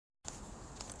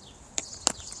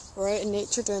we're out in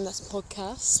nature doing this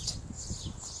podcast.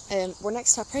 We're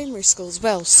next to a primary school as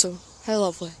well, so how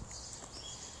lovely.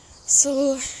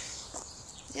 So,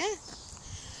 yeah.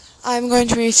 I'm going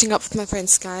to be meeting up with my friend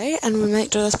Sky, and we might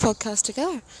do this podcast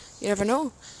together. You never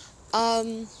know.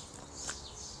 I'm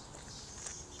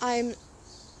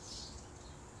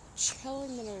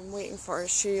chilling and I'm waiting for her.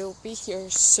 She'll be here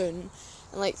soon,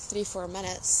 in like 3-4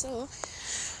 minutes, so I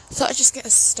thought I'd just get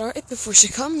us started before she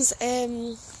comes.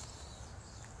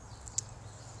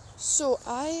 So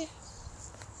I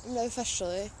am now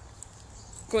officially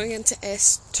going into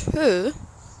S2,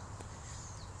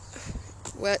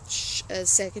 which is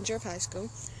second year of high school,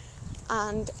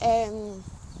 and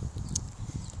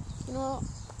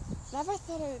never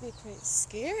thought it would be quite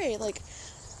scary. Like,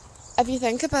 if you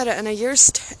think about it, in a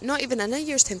year's not even in a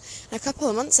year's time, in a couple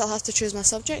of months I'll have to choose my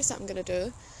subjects that I'm going to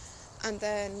do, and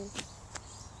then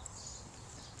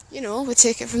we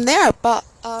take it from there. But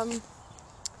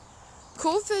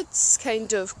COVID's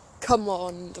kind of come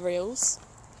on the rails,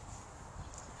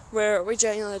 where we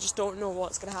genuinely just don't know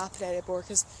what's going to happen anymore,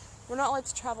 because we're not allowed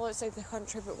to travel outside the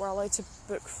country, but we're allowed to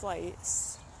book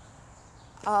flights.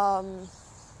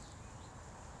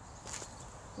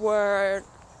 We're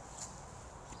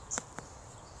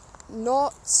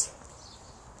not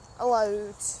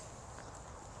allowed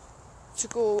to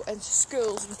go into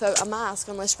schools without a mask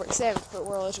unless we're exempt, but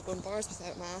we're allowed to go in bars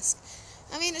without a mask.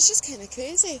 I mean, it's just kind of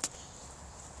crazy.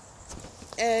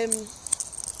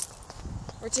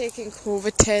 We're taking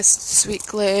COVID tests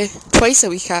weekly, twice a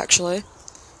week actually.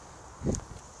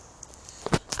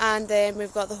 And then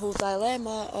we've got the whole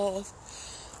dilemma of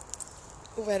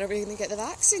when are we going to get the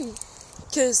vaccine?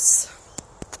 Because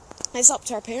it's up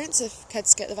to our parents if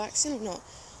kids get the vaccine or not.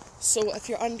 So if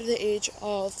you're under the age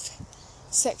of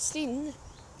 16,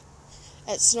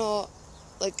 it's not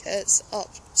like it's up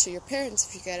to your parents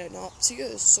if you get it, not up to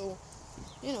you. So,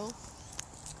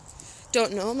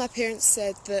 don't know. My parents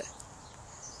said that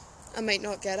I might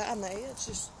not get it. I might. It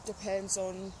just depends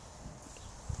on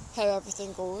how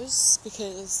everything goes,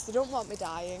 because they don't want me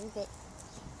dying, but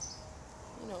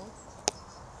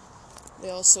they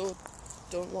also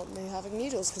don't want me having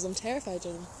needles because I'm terrified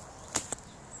of them.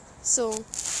 So,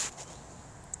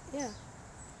 yeah.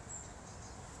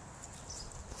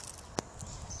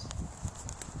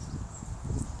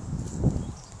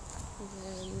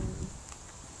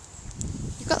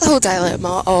 You've got the whole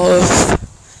dilemma of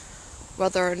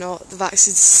whether or not the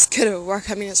vaccine's going to work.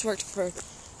 I mean, it's worked for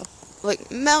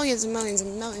millions and millions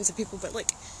and millions of people, but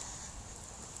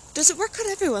does it work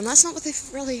on everyone? That's not what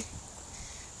they've really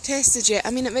tested yet.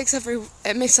 I mean, it makes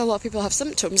a lot of people have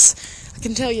symptoms. I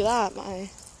can tell you that. My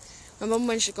mum,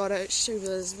 when she got out, she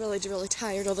was really, really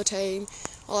tired all the time.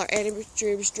 All her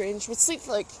energy was drained. She would sleep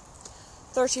for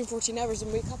 13, 14 hours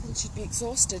and wake up and she'd be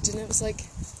exhausted, and it was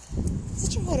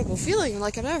such a horrible feeling.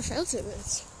 I've never felt it, but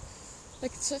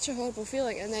it's such a horrible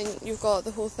feeling. And then you've got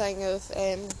the whole thing of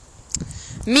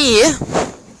me.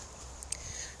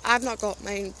 I've not got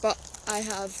mine, but I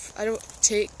don't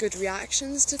take good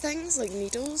reactions to things like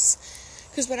needles,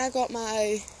 because when I got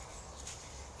my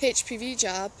HPV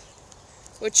jab,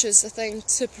 which is a thing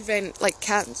to prevent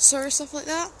cancer or stuff like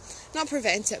that, not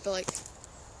prevent it, but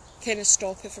kind of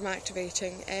stop it from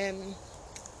activating,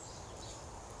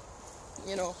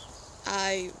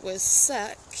 I was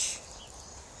sick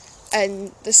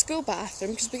in the school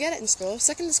bathroom, because we get it in school. I was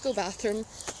sick in the school bathroom,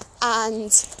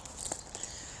 and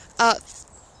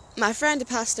my friend had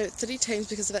passed out 3 times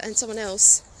because of it, and someone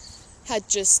else had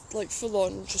just full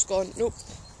on just gone nope.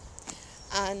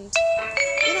 And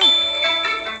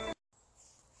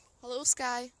hello,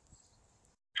 Sky.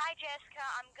 Hi, Jessica.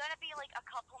 I'm gonna be a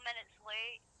couple minutes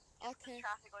late. Okay. The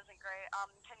traffic wasn't great.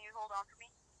 Can you hold on for me?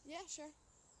 Yeah, sure.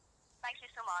 Thank you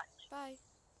so much. Bye.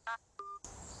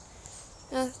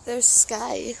 There's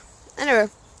Sky. Anyway,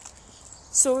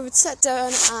 so we would sit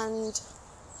down and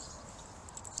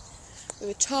we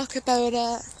would talk about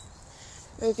it.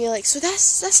 We would be like, so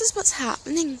this is what's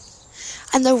happening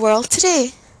in the world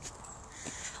today.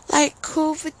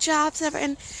 COVID jabs and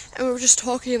everything. And we were just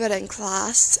talking about it in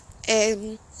class.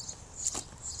 And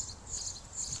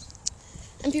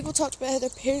people talked about how their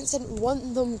parents didn't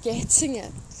want them getting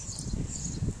it.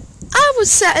 I was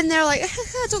sitting there I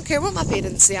don't care what my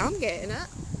parents say, I'm getting it.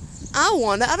 I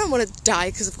want it. I don't want to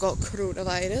die because I've got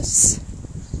coronavirus.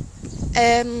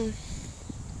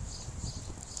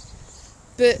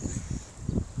 But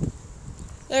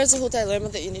there's a whole dilemma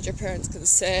that you need your parents'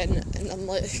 consent, and I'm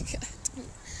if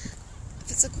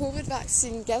it's a COVID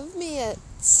vaccine, give me it.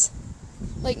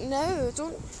 No,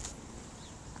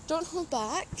 don't hold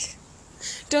back.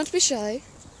 Don't be shy.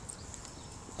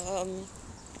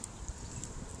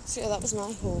 So yeah, that was my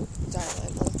whole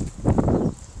dilemma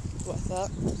with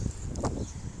it.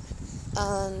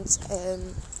 And,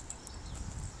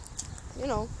 you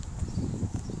know,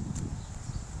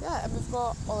 yeah, and we've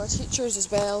got all our teachers as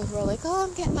well who are like, oh,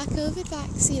 I'm getting my COVID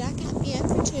vaccine, I can't be in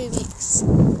for 2 weeks.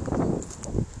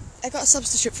 I got a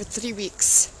substitute for 3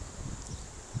 weeks.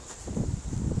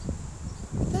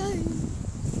 Bye.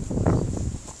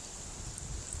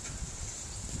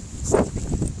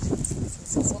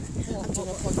 I'm doing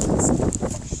a podcast.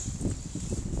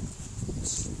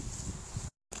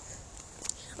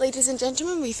 Ladies and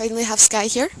gentlemen, we finally have Sky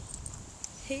here.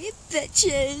 Hey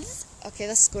bitches! Okay,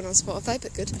 this is going on Spotify,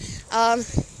 but good.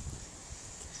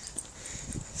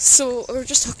 So we were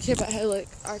just talking about how like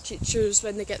our teachers,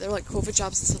 when they get their like COVID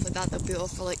jobs and stuff like that, they'll be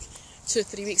off for like 2 or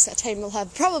 3 weeks at a time. They'll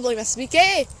have probably Miss Week,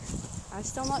 eh? I'm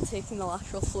still not taking the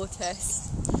lateral flow test.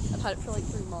 I've had it for like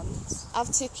 3 months.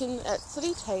 I've taken it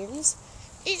 3 times.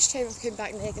 Each time I've come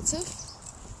back negative.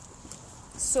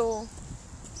 So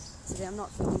Today I'm not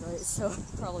feeling great, so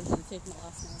probably should have taken it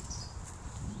last night.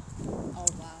 Oh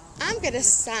wow. I'm gonna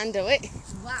stand it.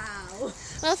 Wow.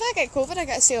 Well, if I get COVID, I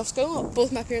get to stay off school.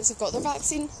 Both my parents have got their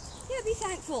vaccine, Yeah, be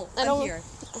thankful. I I'm know. here.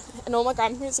 and all my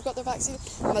grandparents have got their vaccine.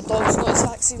 And my dog's got his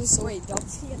vaccine, so Wait,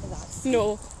 dogs can get the vaccine?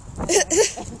 no.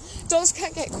 Dogs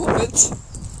can't get COVID.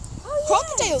 Oh, yeah.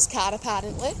 Crocodiles can,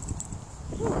 apparently.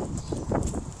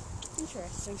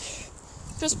 Interesting.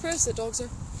 Just proves that dogs are.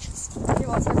 Okay,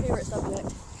 what's our favourite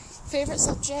subject? Favourite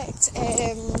subject?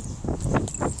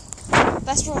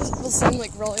 This will seem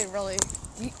like really, really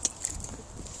deep.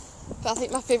 But I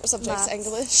think my favourite subject is Maths.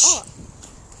 English. Oh,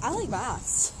 I like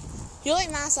maths. You like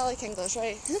maths, I like English,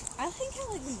 right? I think I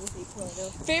like them both equally though.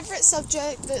 Favourite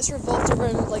subject that's revolved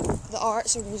around like the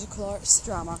arts or musical arts?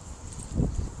 Drama.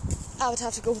 I would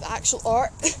have to go with actual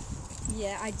art.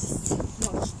 Yeah, I just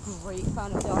not a great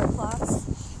fan of the art class.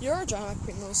 You're a drama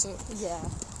queen though, so Yeah.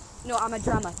 No, I'm a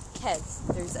drama kid.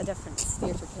 There's a difference.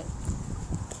 Theatre kid.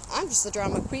 I'm just the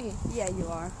drama queen. Yeah, you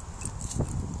are.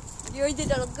 You're the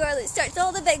little girl that starts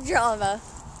all the big drama.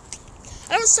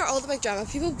 I don't start all the big drama.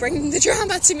 People bring the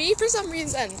drama to me for some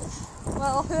reason.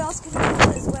 Well, who else could do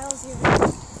it as well as you?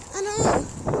 I know.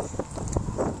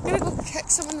 I'm gonna go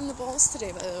kick someone in the balls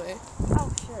today, by the way.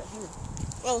 Oh, sure. Who?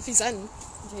 Well, if he's in.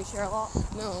 Jay Sherlock.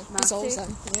 No, he's Matthew? always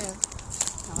in. Yeah.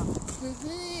 Oh.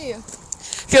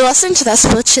 If you're listening to this,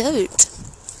 watch out.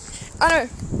 I know.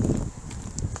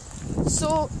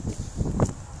 So,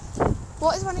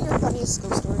 what is one of your funniest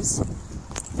school stories?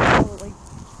 Oh, like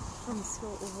from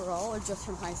school overall or just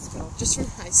from high school? Just from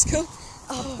high school.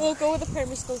 Oh. We'll go with the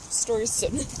primary school stories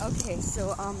soon. Okay,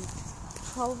 so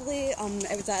probably it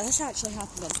was this actually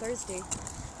happened on Thursday.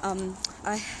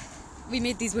 We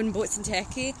made these wooden boats in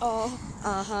Techie. Oh.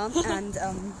 And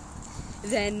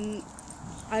then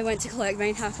I went to collect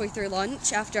mine halfway through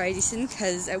lunch after Idison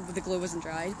because the glue wasn't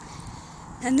dried.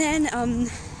 And then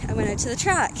I went out to the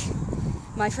track.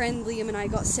 My friend Liam and I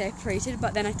got separated,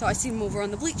 but then I thought I'd seen him over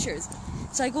on the bleachers.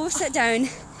 So I go sit down,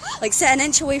 like sit an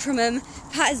inch away from him,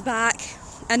 pat his back,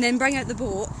 and then bring out the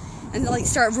boat and like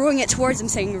start rowing it towards him,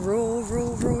 saying, row,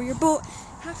 row, row your boat.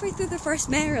 Halfway through the first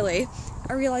merrily,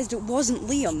 I realised it wasn't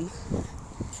Liam.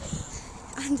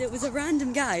 And it was a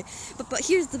random guy. But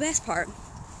here's the best part.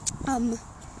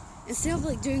 Instead of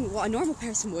like doing what a normal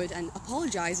person would and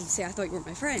apologise and say I thought you were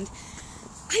my friend,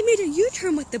 I made a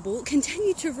U-turn with the boat,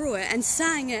 continued to row it, and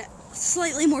sang it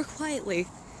slightly more quietly.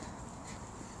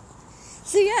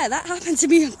 So yeah, that happened to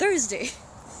me on Thursday.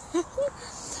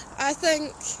 I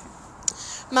think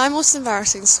my most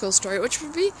embarrassing school story, which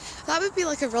would be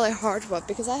like a really hard one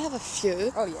because I have a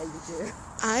few. Oh yeah, you do.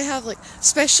 I have like,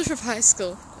 especially from high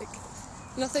school, like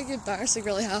nothing embarrassing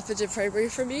really happened in primary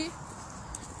for me.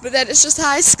 But then it's just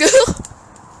high school.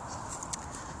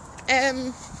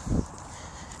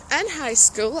 In high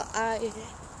school, I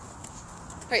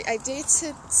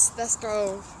dated this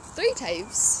girl 3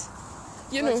 times.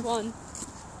 You know. Which one?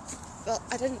 Well,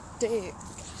 I didn't date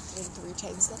 3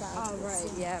 times. That I Oh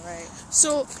right, yeah, right.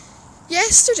 So,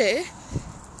 yesterday,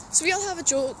 so we all have a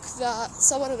joke that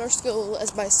someone in our school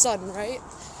is my son, right?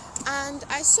 And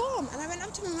I saw him, and I went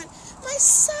up to him and went, my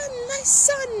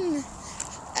son,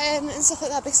 and stuff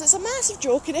like that, because it's a massive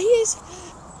joke, and he's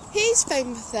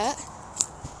fine with it.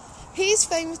 He's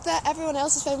fine with it, everyone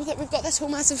else is fine with it. We've got this whole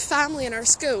massive family in our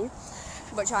school.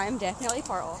 Which I am definitely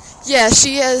part of. Yeah,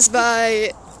 she is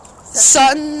my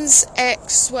son's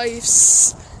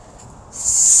ex-wife's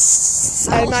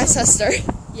and my sister.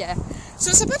 Yeah. So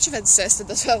it's a bunch of incest in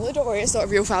this family, don't worry, it's not a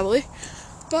real family.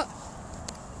 But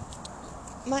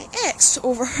my ex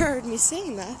overheard me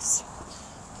saying this.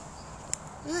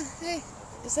 Hey,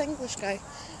 it's the English guy.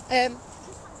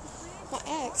 my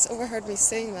ex overheard me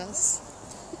saying this,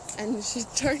 and she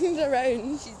turned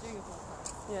around. She's doing a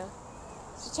podcast. Yeah.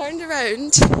 She turned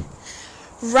around,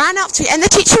 ran up to me, and the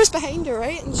teacher was behind her,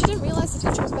 right? And she didn't realise the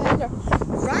teacher was behind her.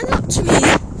 Ran up to me,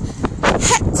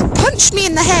 punched me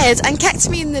in the head, and kicked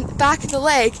me in the back of the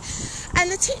leg.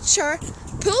 And the teacher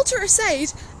pulled her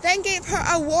aside, then gave her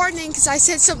a warning because I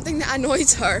said something that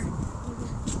annoyed her.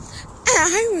 And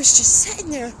I was just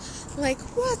sitting there, like,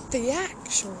 what the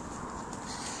actual?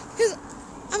 Because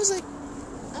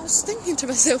I was thinking to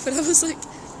myself, and I was like,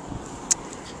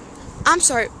 I'm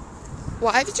sorry,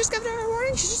 what, have you just given her a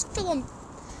warning? She just full on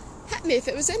hit me. If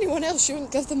it was anyone else, you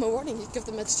wouldn't give them a warning, you'd give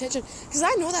them a detention. Because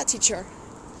I know that teacher.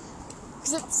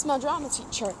 Because it's my drama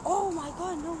teacher. Oh my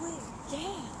god, no way.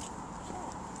 Yeah.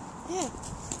 Yeah.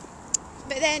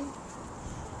 But then,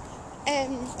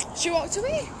 she walked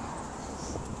away.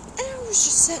 And I was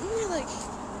just sitting there like,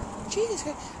 Jesus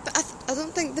Christ. But I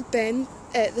don't think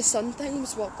the sun thing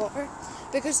was what got her.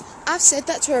 Because I've said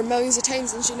that to her millions of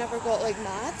times and she never got like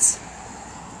mad.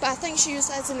 But I think she used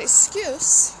that as an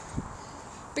excuse.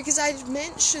 Because I'd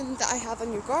mentioned that I have a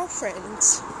new girlfriend.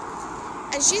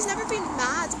 And she's never been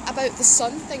mad about the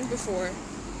sun thing before.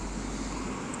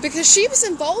 Because she was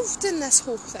involved in this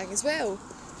whole thing as well.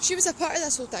 She was a part of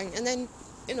this whole thing. And then,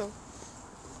 you know,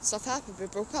 stuff happened, we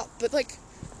broke up. But like,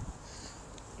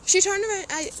 she turned around,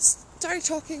 I started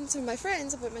talking to my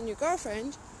friends about my new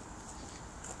girlfriend.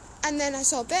 And then I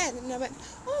saw Ben and I went,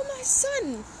 oh, my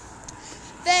son.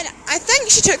 Then I think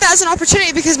she took that as an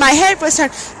opportunity because my head was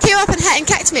turned, came up and hit and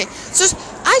kicked me. So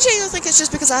I genuinely think it's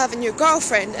just because I have a new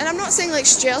girlfriend. And I'm not saying like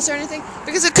she's jealous or anything,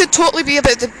 because it could totally be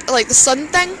about the sun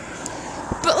thing.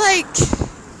 But like,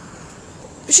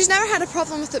 she's never had a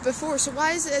problem with it before, so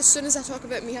why is it as soon as I talk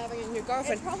about me having a new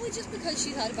girlfriend? It's probably just because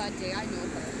she's had a bad day. I know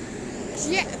her.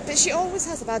 Yeah, but she always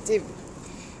has a bad day.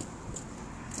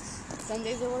 Some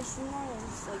days are worse than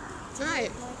others. Like, Right.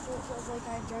 my throat feels like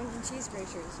I've drowned in cheese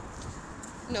graters.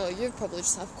 No, you probably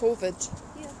just have COVID.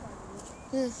 Yeah,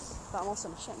 probably. But I'm also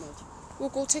in a shit mood. We'll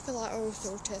go take a lateral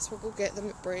flow test, we'll go get them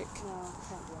at break. No, I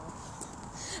can't do that.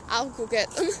 I'll go get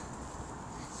them.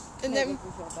 And Might then, make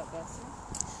me feel a bit better.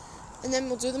 and then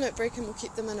we'll do them at break and we'll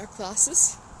keep them in our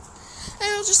classes. And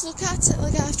we'll just look at it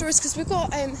like afterwards, because we've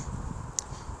got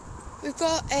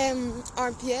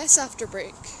RPS after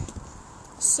break.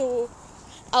 So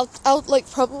I'll like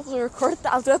probably record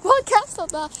that. I'll do a podcast on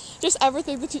that. Just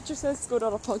everything the teacher says is going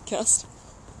on a podcast.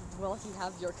 Will he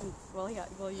have your will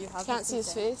you have Can't see his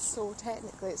consent? face, so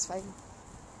technically it's fine.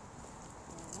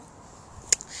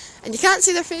 And you can't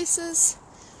see their faces,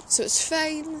 so it's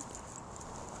fine.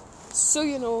 So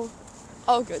you know,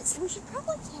 all good. We should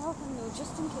probably tell him though,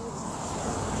 just in case.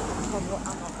 I'm not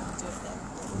going to do it then.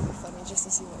 It would be funny just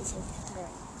to see what he's like.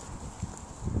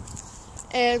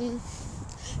 Right.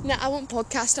 Now I won't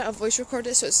podcast it, I'll voice record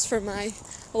it, so it's for my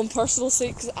own personal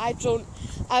sake, because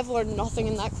I've learned nothing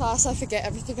in that class. I forget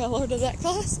everything I learned in that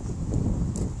class.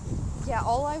 Yeah,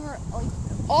 all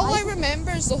I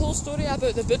remember is the whole story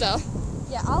about the Buddha.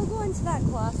 Yeah, I'll go into that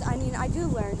class. I mean, I do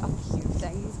learn a few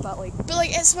things, but like... But like,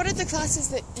 it's one of the classes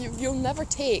that you'll never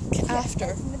take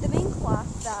after. It's the main class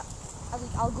that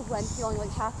I'll go in feeling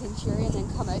like happy and cheery and then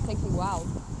come out thinking, wow,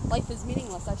 life is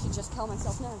meaningless, I should just kill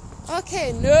myself now.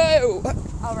 Okay, no!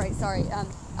 Alright, sorry,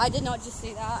 I did not just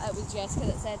say that, it was Jessica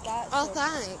that said that. Oh, so,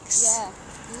 thanks. yeah.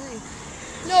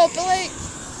 No, but like,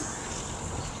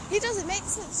 he doesn't make it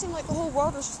seem like the whole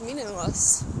world is just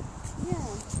meaningless. Yeah.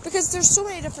 Because there's so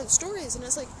many different stories, and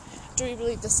it's like, do we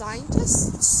believe the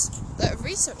scientists that have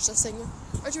researched this thing,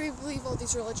 or do we believe all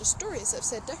these religious stories that have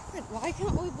said different? Why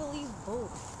can't we believe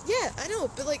both? Yeah, I know,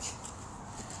 but like,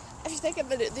 if you think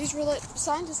about it, these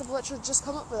scientists have literally just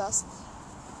come up with us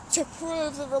to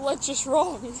prove the religious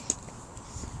wrong.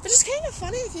 Which is kind of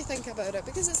funny if you think about it,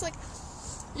 because it's like,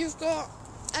 you've got,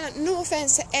 and no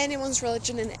offence to anyone's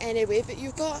religion in any way, but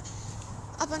you've got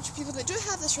a bunch of people that do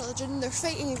have this religion, they're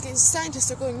fighting against scientists,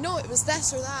 they're going, no, it was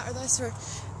this or that or this, or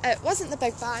it wasn't the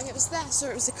Big Bang, it was this, or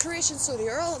it was the creation story,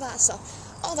 or all of that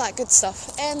stuff, all that good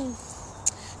stuff. I'm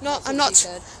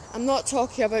not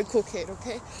talking about cocaine,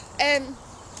 okay?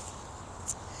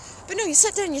 But no, you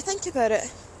sit down and you think about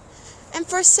it, and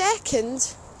for a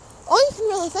second, all you can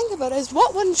really think about is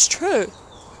what one's true.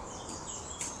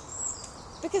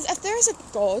 Because if there's a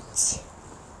God,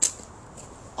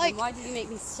 like, Then why did you make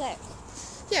me sick?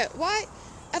 yeah, why,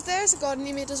 if there's a God and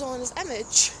he made us all in his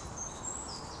image,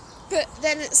 but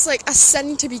then it's like a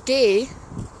sin to be gay,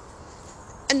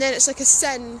 and then it's like a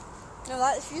sin. No,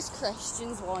 that's just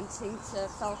Christians wanting to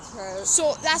filter out.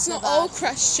 So that's not all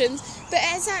Christians, but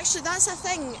it's actually, that's a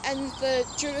thing in the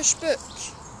Jewish book.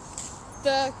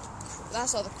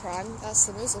 That's not the Quran, that's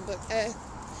the Muslim book.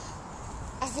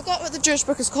 I forgot what the Jewish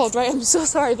book is called, right? I'm so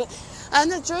sorry, but in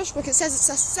the Jewish book it says it's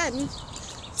a sin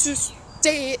to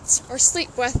date or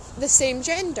sleep with the same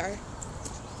gender.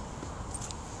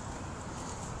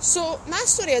 So my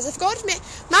story is,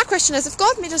 my question is, if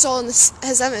God made us all in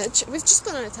His image, we've just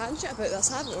gone on a tangent about this,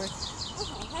 haven't we?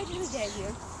 Okay, how did we get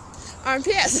here?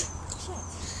 RMPS.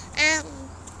 Shit.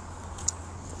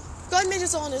 God made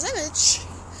us all in His image,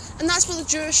 and that's what the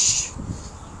Jewish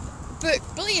book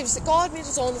believes, that God made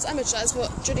us all in His image. That is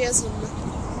what Judaism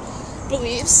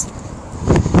believes.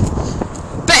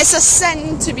 But it's a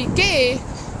sin to be gay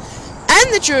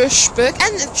in the Jewish book,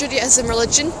 in the Judaism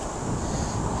religion.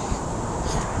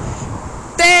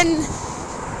 Then,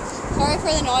 Sorry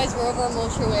for the noise, we're over a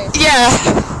motorway. yeah.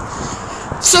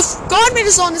 So if God made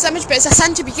us all in His image, but it's a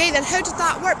sin to be gay, then how did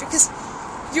that work? Because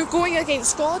you're going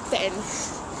against God then.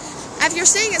 If you're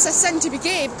saying it's a sin to be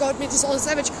gay, but God made us all in His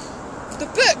image, the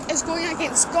book is going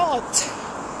against God.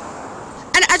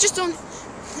 And I just don't,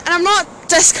 and I'm not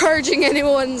discouraging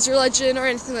anyone's religion or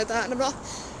anything like that, and I'm not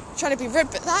trying to be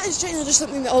rude, but that is genuinely just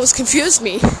something that always confused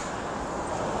me.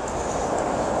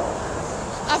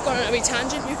 I've gone on a wee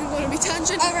tangent, you can go on a wee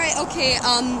tangent. Alright, okay,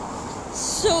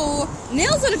 so,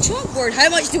 nails on a chalkboard, how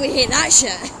much do we hate that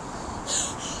shit?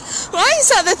 Why is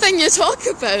that the thing you talk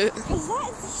about? Because that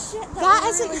is the shit That really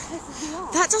isn't- pisses me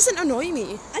off. That doesn't annoy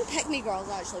me. And pick me girls,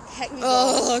 actually, pick me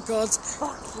girls. Oh God.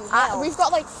 Fucking hell. We've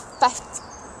got like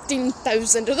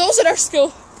 15,000 of those in our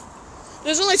school.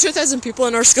 There's only 2,000 people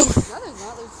in our school. No, there's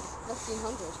not, there's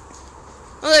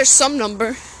 1,500. Well, there's some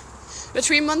number.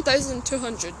 Between 1,000 and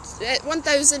 200.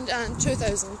 1,000 and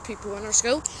 2,000 people in our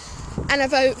school. And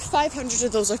about 500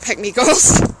 of those are pick-me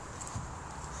girls.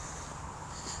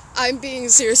 I'm being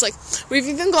serious, like, we've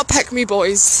even got pick-me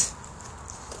boys.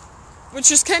 Which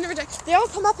is kind of ridiculous. They all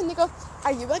come up and they go,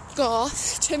 "Are you a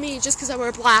goth?" to me just because I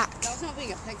wear black. That's not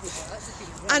being a pick me girl, that's just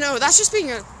being I know, that's just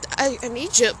being an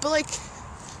Egypt, but like,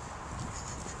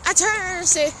 I turn around and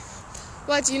say,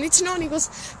 "What do you need to know?" And he goes,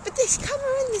 "But they come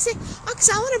around and they say, oh, because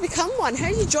I want to become one. How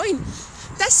do you join?"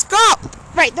 This girl,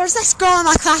 right, there's this girl in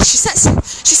my class,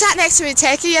 she sat next to me at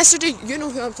Techie yesterday, you know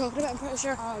who I'm talking about, I'm pretty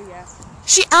sure. Oh, yeah.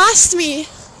 She asked me,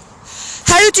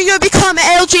 "How do you become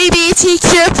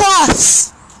LGBTQ+?"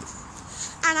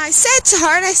 And I said to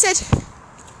her,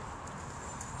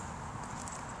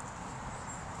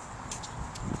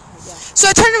 so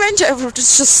I turned around to her, we're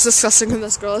just discussing who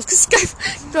this girl is,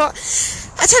 because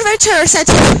I turned around to her and said,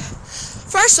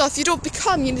 "First off, you don't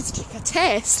become, you need to take a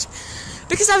test."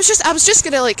 Because I was just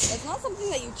gonna like, It's not something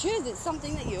that you choose, it's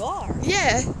something that you are.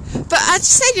 yeah, but I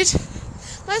decided,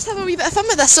 let's have a wee bit of fun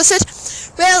with this. So I said,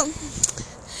 well,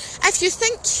 if you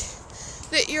think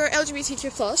that you're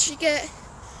LGBTQ+, you get,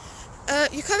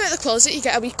 you come out of the closet, you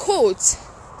get a wee code.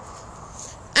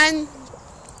 And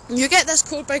you get this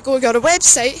code by going on a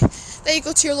website, then you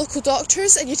go to your local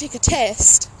doctors and you take a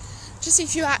test to see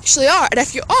if you actually are. And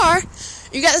if you are,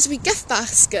 you get this wee gift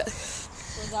basket.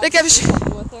 That gives you,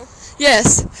 With her?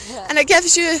 yes, Yeah. and it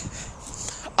gives you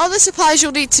all the supplies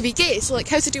you'll need to be gay. So like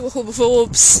how to deal with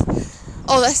homophobes,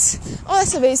 all this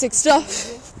amazing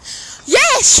stuff.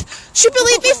 Yes! She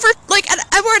believed me for like an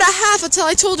hour and a half until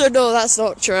I told her, no, that's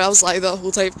not true. I was like that the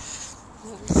whole time.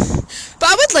 But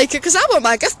I would like it because I want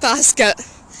my gift basket.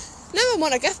 Now I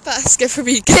want a gift basket for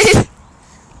being gay.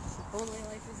 Only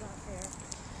life is not fair.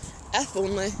 If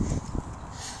only.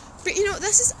 But you know,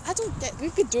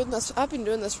 we've been doing this, I've been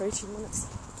doing this for 18 minutes.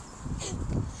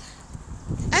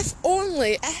 If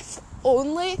only,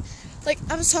 like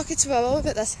I was talking to my mum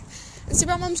about this, and see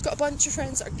my mum's got a bunch of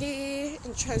friends that are gay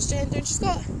and transgender, and she's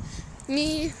got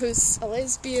me, who's a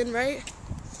lesbian, right?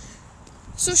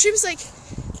 So she was like,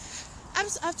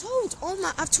 I've told all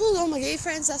my gay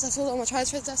friends this, I've told all my trans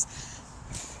friends this.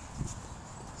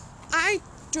 I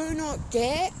do not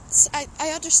get, I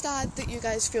understand that you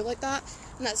guys feel like that,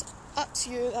 and that's up to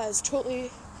you, that is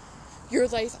totally your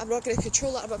life. I'm not going to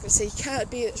control it, I'm not going to say you can't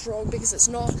be, it's wrong, because it's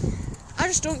not. I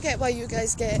just don't get why you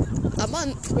guys get a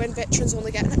month when veterans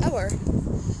only get an hour.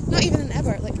 Not even an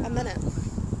hour, like a minute.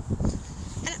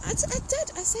 And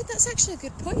I said that's actually a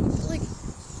good point, but like,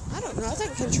 I don't know, I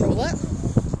don't control it.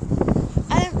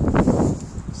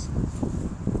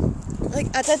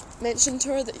 Like, I did mention to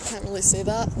her that you can't really say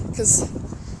that, because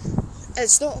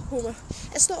it's not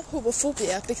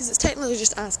homophobia, because it's technically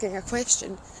just asking a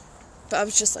question. But I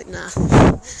was just like, nah,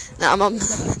 mum.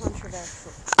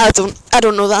 Controversial. I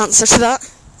don't know the answer to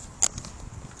that.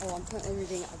 Oh, I'm currently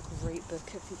reading a great book.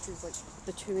 It features like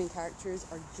the two main characters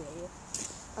are gay.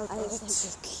 Oh, And it's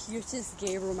like the cutest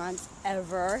gay romance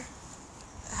ever.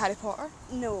 Harry Potter.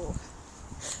 No.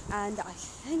 And I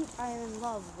think I am in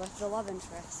love with the love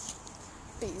interest.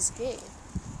 But he's gay.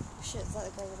 Shit, is that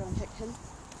the guy we're gonna pick him?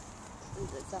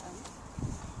 Is that him?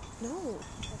 No.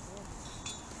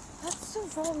 That's the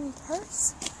wrong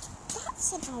person.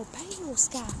 That's an albino,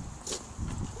 Sky.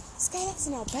 Sky, that's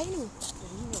an albino.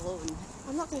 Leave me alone.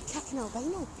 I'm not going to kick an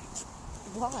albino.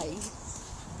 Why?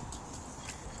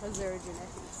 Was there a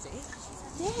genetic mistake?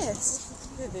 Yes.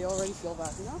 Did they already feel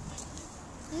bad enough?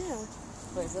 Yeah.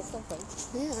 Wait, is that still fun?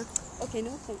 Yeah. Okay,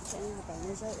 no offense to any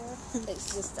albinos out there.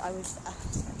 It's just, I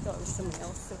thought it was someone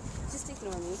else, so just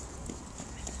ignore me.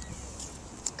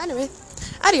 Anyway,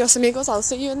 adios amigos. I'll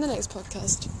see you in the next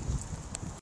podcast.